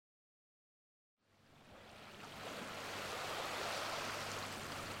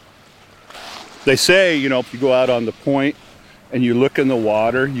They say, if you go out on the point and you look in the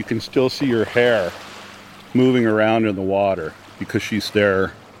water, you can still see her hair moving around in the water because she's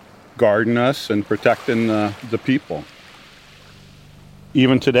there guarding us and protecting the people.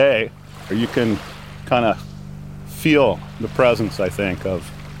 Even today, you can kind of feel the presence, I think, of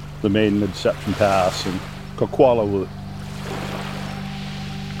the Maiden of Deception Pass and Kwakwalawoot.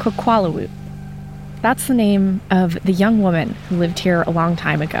 Kwakwalawoot. That's the name of the young woman who lived here a long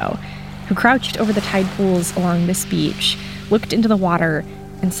time ago, who crouched over the tide pools along this beach, looked into the water,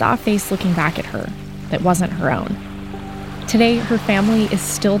 and saw a face looking back at her that wasn't her own. Today, her family is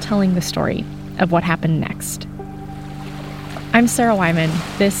still telling the story of what happened next. I'm Sarah Wyman.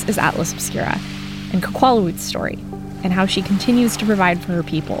 This is Atlas Obscura, and Kwakwalawoot's story, and how she continues to provide for her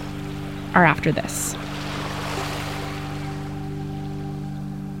people, are after this.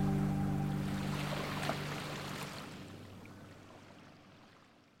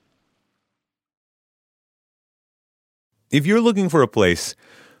 If you're looking for a place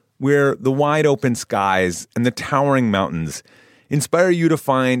where the wide open skies and the towering mountains inspire you to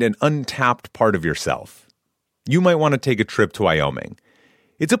find an untapped part of yourself, you might want to take a trip to Wyoming.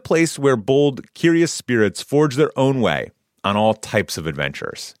 It's a place where bold, curious spirits forge their own way on all types of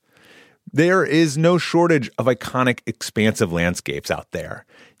adventures. There is no shortage of iconic, expansive landscapes out there.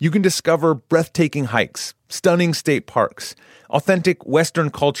 You can discover breathtaking hikes, stunning state parks, authentic Western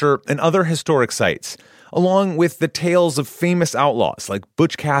culture, and other historic sites, along with the tales of famous outlaws like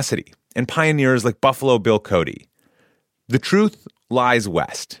Butch Cassidy and pioneers like Buffalo Bill Cody. The truth lies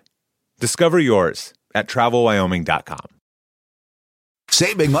west. Discover yours at travelwyoming.com.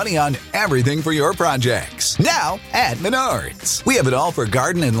 Save big money on everything for your projects. Now at Menards. We have it all for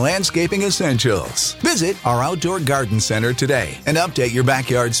garden and landscaping essentials. Visit our outdoor garden center today and update your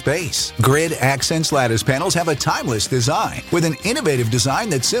backyard space. Grid Accents lattice panels have a timeless design with an innovative design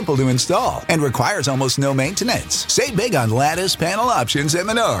that's simple to install and requires almost no maintenance. Save big on lattice panel options at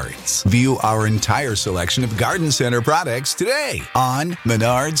Menards. View our entire selection of garden center products today on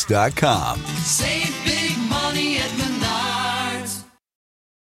Menards.com. Save big money at Menards.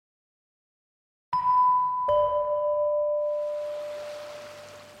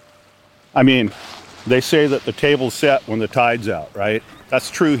 I mean, they say that the table's set when the tide's out, right?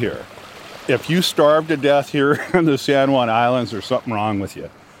 That's true here. If you starve to death here in the San Juan Islands, there's something wrong with you.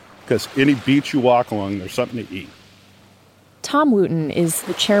 Because any beach you walk along, there's something to eat. Tom Wooten is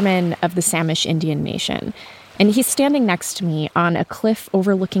the chairman of the Samish Indian Nation, and he's standing next to me on a cliff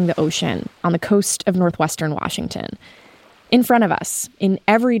overlooking the ocean on the coast of northwestern Washington. In front of us, in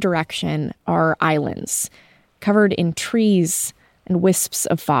every direction, are islands, covered in trees and wisps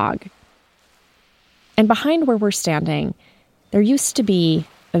of fog. And behind where we're standing, there used to be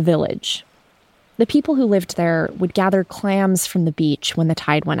a village. The people who lived there would gather clams from the beach when the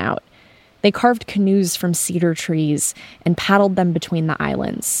tide went out. They carved canoes from cedar trees and paddled them between the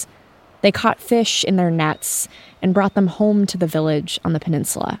islands. They caught fish in their nets and brought them home to the village on the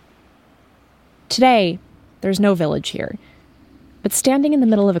peninsula. Today, there's no village here. But standing in the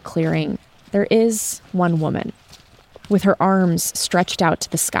middle of a clearing, there is one woman, with her arms stretched out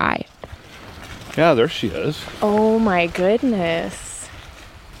to the sky. Yeah, there she is. Oh my goodness.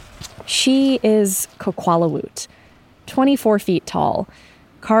 She is Kwakwalawoot, 24 feet tall,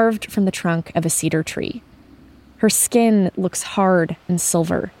 carved from the trunk of a cedar tree. Her skin looks hard and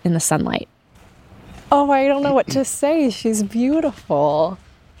silver in the sunlight. Oh, I don't know what to say. She's beautiful.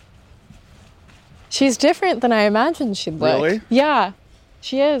 She's different than I imagined she'd look. Really? Yeah,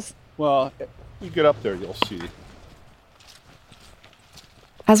 she is. Well, you get up there, you'll see.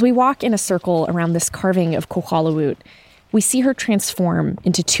 As we walk in a circle around this carving of Kwakwalawoot, we see her transform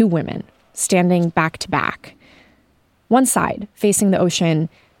into two women, standing back to back. One side, facing the ocean,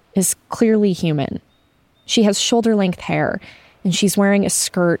 is clearly human. She has shoulder-length hair, and she's wearing a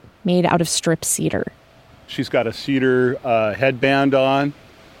skirt made out of stripped cedar. She's got a cedar headband on.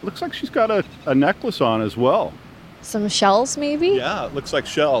 Looks like she's got a necklace on as well. Some shells, maybe? Yeah, it looks like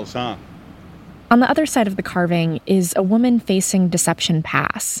shells, huh? On the other side of the carving is a woman facing Deception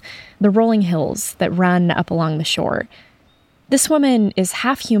Pass, the rolling hills that run up along the shore. This woman is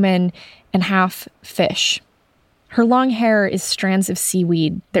half human and half fish. Her long hair is strands of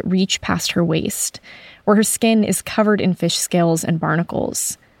seaweed that reach past her waist, where her skin is covered in fish scales and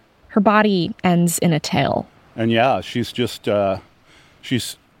barnacles. Her body ends in a tail. And yeah, she's just,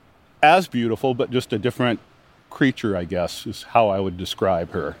 she's as beautiful, but just a different creature, I guess, is how I would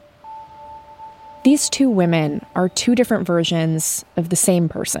describe her. These two women are two different versions of the same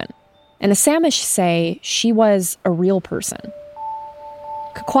person, and the Samish say she was a real person.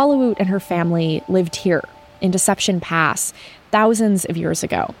 Kwakwalawoot and her family lived here in Deception Pass thousands of years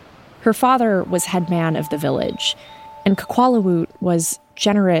ago. Her father was headman of the village, and Kakwalawut was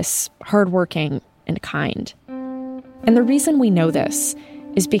generous, hardworking, and kind. And the reason we know this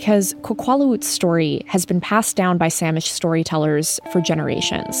is because Kakwalawut's story has been passed down by Samish storytellers for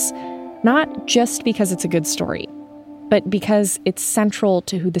generations. Not just because it's a good story, but because it's central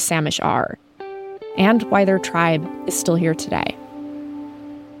to who the Samish are, and why their tribe is still here today.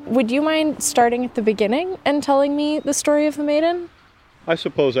 Would you mind starting at the beginning and telling me the story of the Maiden? I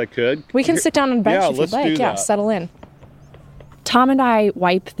suppose I could. We can sit down on a bench if let's you'd like. do Yeah, that. settle in. Tom and I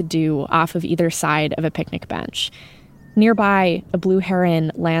wipe the dew off of either side of a picnic bench. Nearby, a blue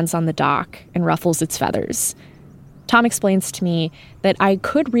heron lands on the dock and ruffles its feathers. Tom explains to me that I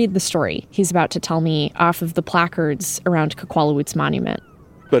could read the story he's about to tell me off of the placards around Kakwalawut's monument.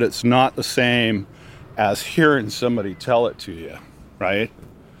 But it's not the same as hearing somebody tell it to you, right?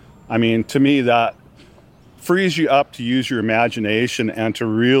 I mean, to me, that frees you up to use your imagination and to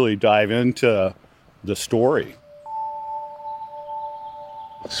really dive into the story.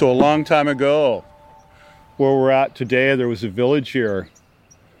 So a long time ago, where we're at today, there was a village here,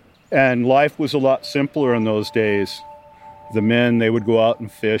 and life was a lot simpler in those days. The men, they would go out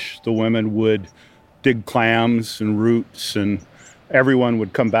and fish. The women would dig clams and roots, and everyone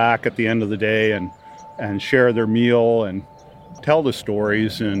would come back at the end of the day and share their meal and tell the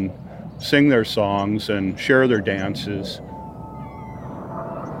stories and sing their songs and share their dances.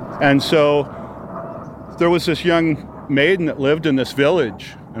 And so there was this young maiden that lived in this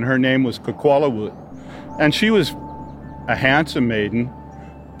village, and her name was Kakwalawut. And she was a handsome maiden,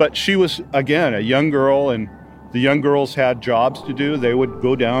 but she was, again, a young girl, and the young girls had jobs to do. They would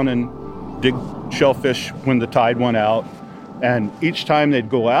go down and dig shellfish when the tide went out. And each time they'd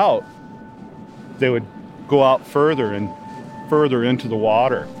go out, they would go out further and further into the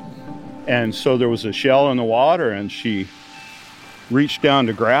water. And so there was a shell in the water, and she reached down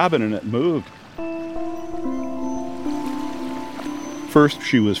to grab it, and it moved. First,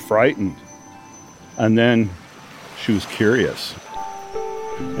 she was frightened, and then she was curious.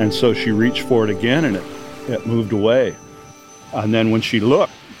 And so she reached for it again, and it moved away. And then when she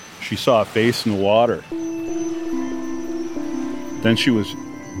looked, she saw a face in the water. Then she was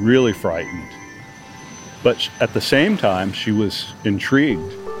really frightened. But at the same time, she was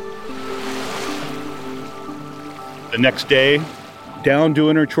intrigued. The next day, down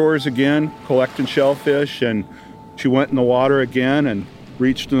doing her chores again, collecting shellfish, and she went in the water again and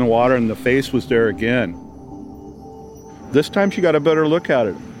reached in the water, and the face was there again. This time she got a better look at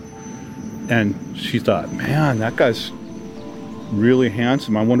it. And she thought, man, that guy's really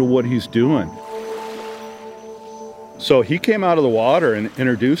handsome. I wonder what he's doing. So he came out of the water and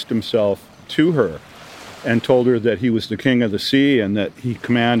introduced himself to her and told her that he was the king of the sea and that he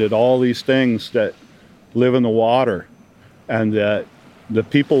commanded all these things that live in the water, and that the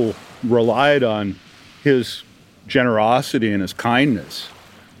people relied on his generosity and his kindness.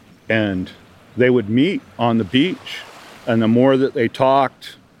 And they would meet on the beach, and the more that they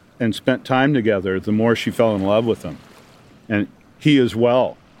talked and spent time together, the more she fell in love with him, and he as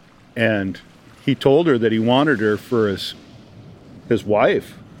well. And he told her that he wanted her for his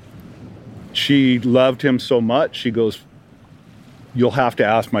wife. She loved him so much, she goes, "You'll have to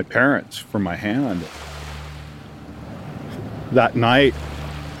ask my parents for my hand." That night,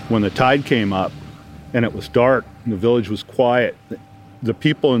 when the tide came up and it was dark and the village was quiet, the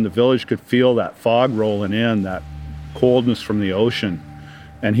people in the village could feel that fog rolling in, that coldness from the ocean.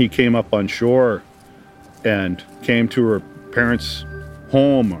 And he came up on shore and came to her parents'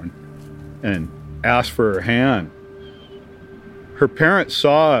 home and asked for her hand. Her parents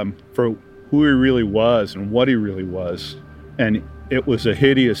saw him for who he really was and what he really was. And it was a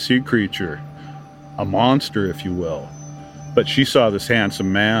hideous sea creature, a monster, if you will. But she saw this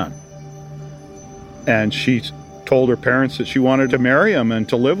handsome man. And she told her parents that she wanted to marry him and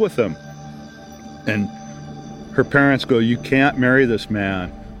to live with him. And her parents go, "You can't marry this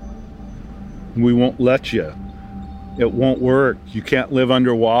man. We won't let you. It won't work. You can't live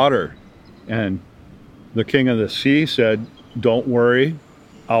underwater." And the king of the sea said, "Don't worry.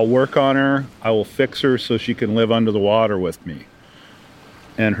 I'll work on her. I will fix her so she can live under the water with me."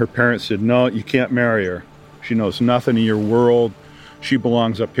 And her parents said, "No, you can't marry her. She knows nothing of your world. She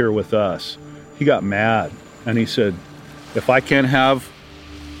belongs up here with us." He got mad, and he said, "If I can't have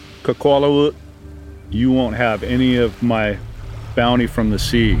Kakwalawut, you won't have any of my bounty from the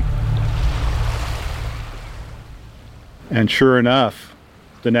sea." And sure enough,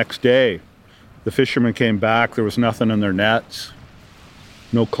 the next day, the fishermen came back. There was nothing in their nets.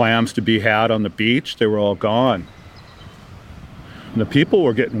 No clams to be had on the beach. They were all gone. And the people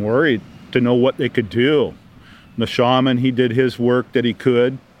were getting worried to know what they could do. The shaman, he did his work that he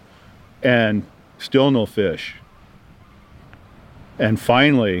could, and still no fish. And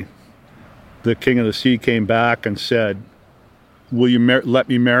finally, the king of the sea came back and said, will you let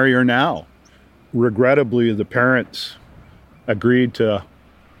me marry her now? Regrettably, the parents agreed to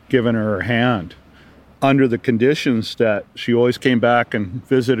giving her hand under the conditions that she always came back and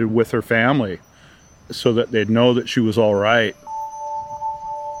visited with her family so that they'd know that she was all right.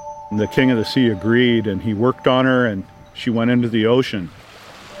 And the king of the sea agreed, and he worked on her, and she went into the ocean.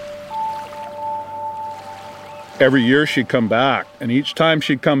 Every year she'd come back, and each time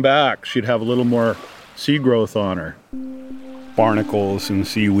she'd come back, she'd have a little more sea growth on her. Barnacles and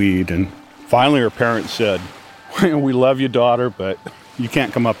seaweed. And finally her parents said, we love you, daughter, but you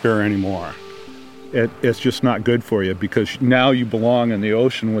can't come up here anymore. It's just not good for you, because now you belong in the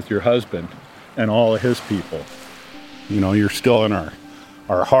ocean with your husband and all of his people. You know, you're still in our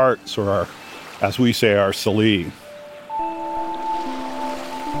hearts, or our, as we say, our Salih.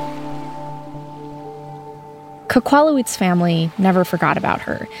 Kwakwalaote's family never forgot about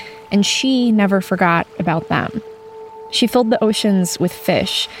her, and she never forgot about them. She filled the oceans with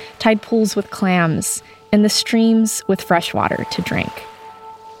fish, tide pools with clams, and the streams with fresh water to drink.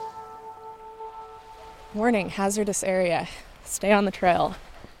 Warning, hazardous area. Stay on the trail.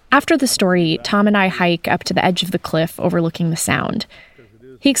 After the story, Tom and I hike up to the edge of the cliff overlooking the sound.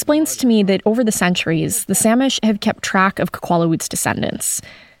 He explains to me that over the centuries, the Samish have kept track of Kwakwalaote's descendants.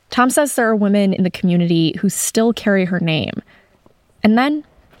 Tom says there are women in the community who still carry her name. And then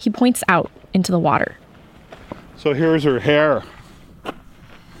he points out into the water. So here's her hair.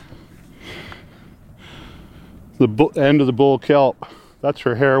 The end of the bull kelp. That's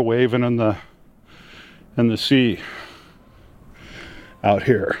her hair waving in the sea out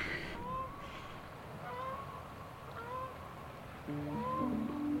here.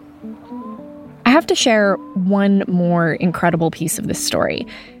 I have to share one more incredible piece of this story.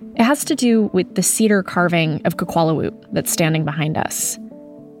 It has to do with the cedar carving of Kwakwalaote that's standing behind us.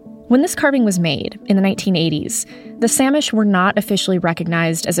 When this carving was made in the 1980s, the Samish were not officially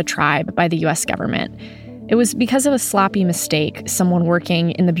recognized as a tribe by the U.S. government. It was because of a sloppy mistake someone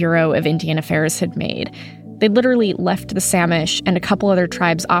working in the Bureau of Indian Affairs had made. They literally left the Samish and a couple other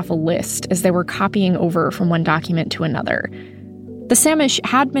tribes off a list as they were copying over from one document to another. The Samish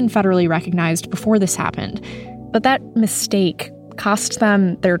had been federally recognized before this happened, but that mistake cost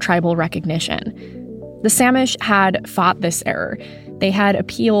them their tribal recognition. The Samish had fought this error. They had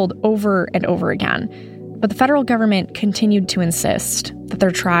appealed over and over again, but the federal government continued to insist that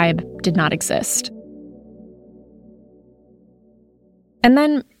their tribe did not exist. And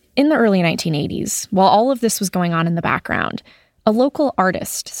then, in the early 1980s, while all of this was going on in the background, a local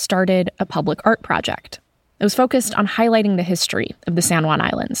artist started a public art project. It was focused on highlighting the history of the San Juan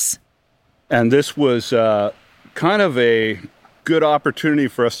Islands. And this was kind of a good opportunity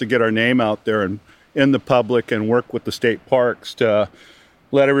for us to get our name out there and in the public and work with the state parks to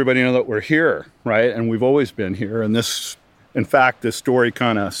let everybody know that we're here, right? And we've always been here. And this, in fact, this story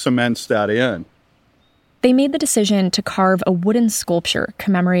kind of cements that in. They made the decision to carve a wooden sculpture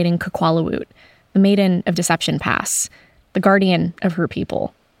commemorating Kwakwalaote, the Maiden of Deception Pass, the guardian of her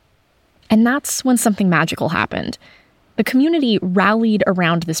people. And that's when something magical happened. The community rallied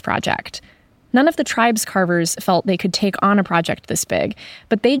around this project. None of the tribe's carvers felt they could take on a project this big,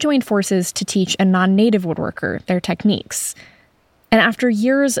 but they joined forces to teach a non-native woodworker their techniques. And after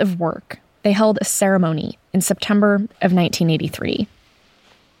years of work, they held a ceremony in September of 1983.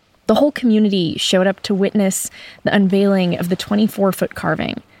 The whole community showed up to witness the unveiling of the 24-foot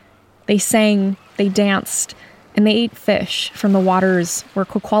carving. They sang, they danced, and they ate fish from the waters where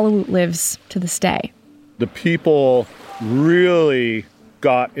Kwakwalaote lives to this day. The people really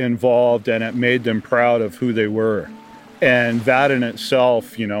got involved, and it made them proud of who they were. And that in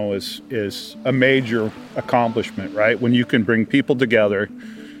itself, you know, is a major accomplishment, right? When you can bring people together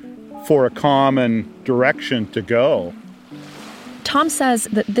for a common direction to go. Tom says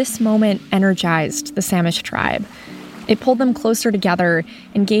that this moment energized the Samish tribe. It pulled them closer together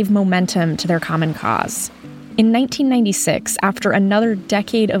and gave momentum to their common cause. In 1996, after another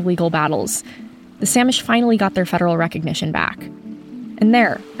decade of legal battles, the Samish finally got their federal recognition back. And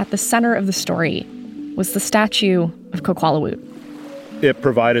there, at the center of the story, was the statue of Kwakwalaote. It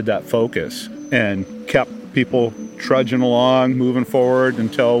provided that focus and kept people trudging along, moving forward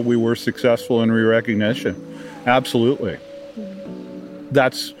until we were successful in re-recognition. Absolutely.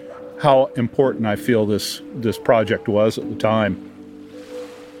 That's how important I feel this project was at the time.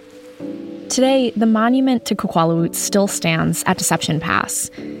 Today, the monument to Kwakwalaote still stands at Deception Pass.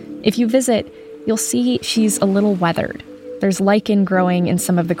 If you visit, you'll see she's a little weathered. There's lichen growing in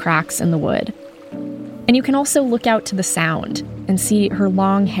some of the cracks in the wood. And you can also look out to the Sound and see her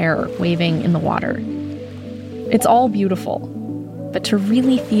long hair waving in the water. It's all beautiful, but to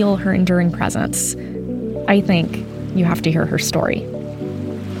really feel her enduring presence, I think you have to hear her story.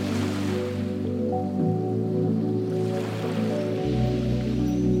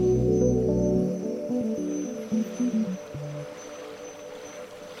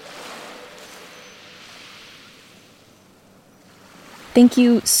 Thank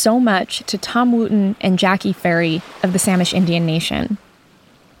you so much to Tom Wooten and Jackie Ferry of the Samish Indian Nation.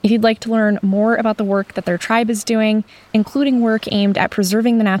 If you'd like to learn more about the work that their tribe is doing, including work aimed at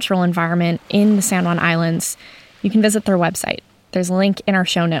preserving the natural environment in the San Juan Islands, you can visit their website. There's a link in our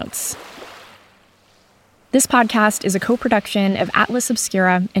show notes. This podcast is a co-production of Atlas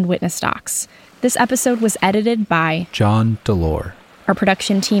Obscura and Witness Docs. This episode was edited by John Delore. Our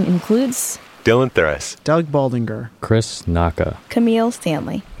production team includes Dylan Thuris, Doug Baldinger, Chris Naka, Camille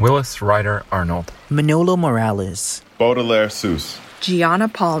Stanley, Willis Ryder Arnold, Manolo Morales, Baudelaire Seuss, Gianna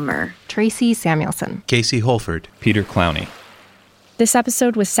Palmer, Tracy Samuelson, Casey Holford, Peter Clowney. This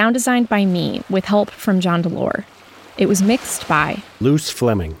episode was sound designed by me with help from John Delore. It was mixed by Luce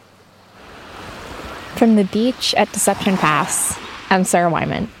Fleming. From the beach at Deception Pass, I'm Sarah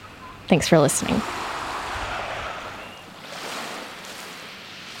Wyman. Thanks for listening.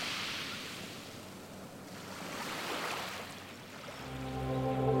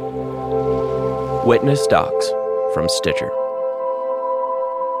 Witness Docs from Stitcher.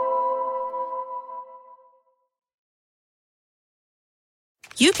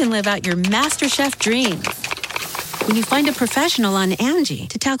 You can live out your MasterChef dreams when you find a professional on Angie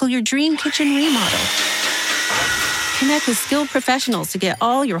to tackle your dream kitchen remodel. Connect with skilled professionals to get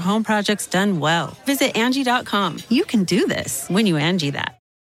all your home projects done well. Visit Angie.com. You can do this when you Angie that.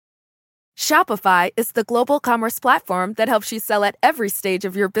 Shopify is the global commerce platform that helps you sell at every stage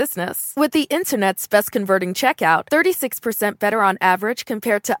of your business. With the internet's best converting checkout, 36% better on average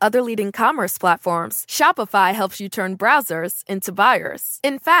compared to other leading commerce platforms, Shopify helps you turn browsers into buyers.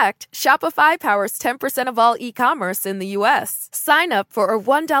 In fact, Shopify powers 10% of all e-commerce in the U.S. Sign up for a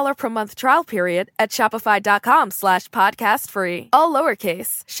 $1 per month trial period at shopify.com/podcastfree. All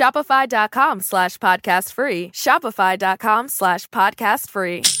lowercase, shopify.com/podcastfree,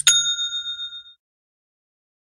 shopify.com/podcastfree.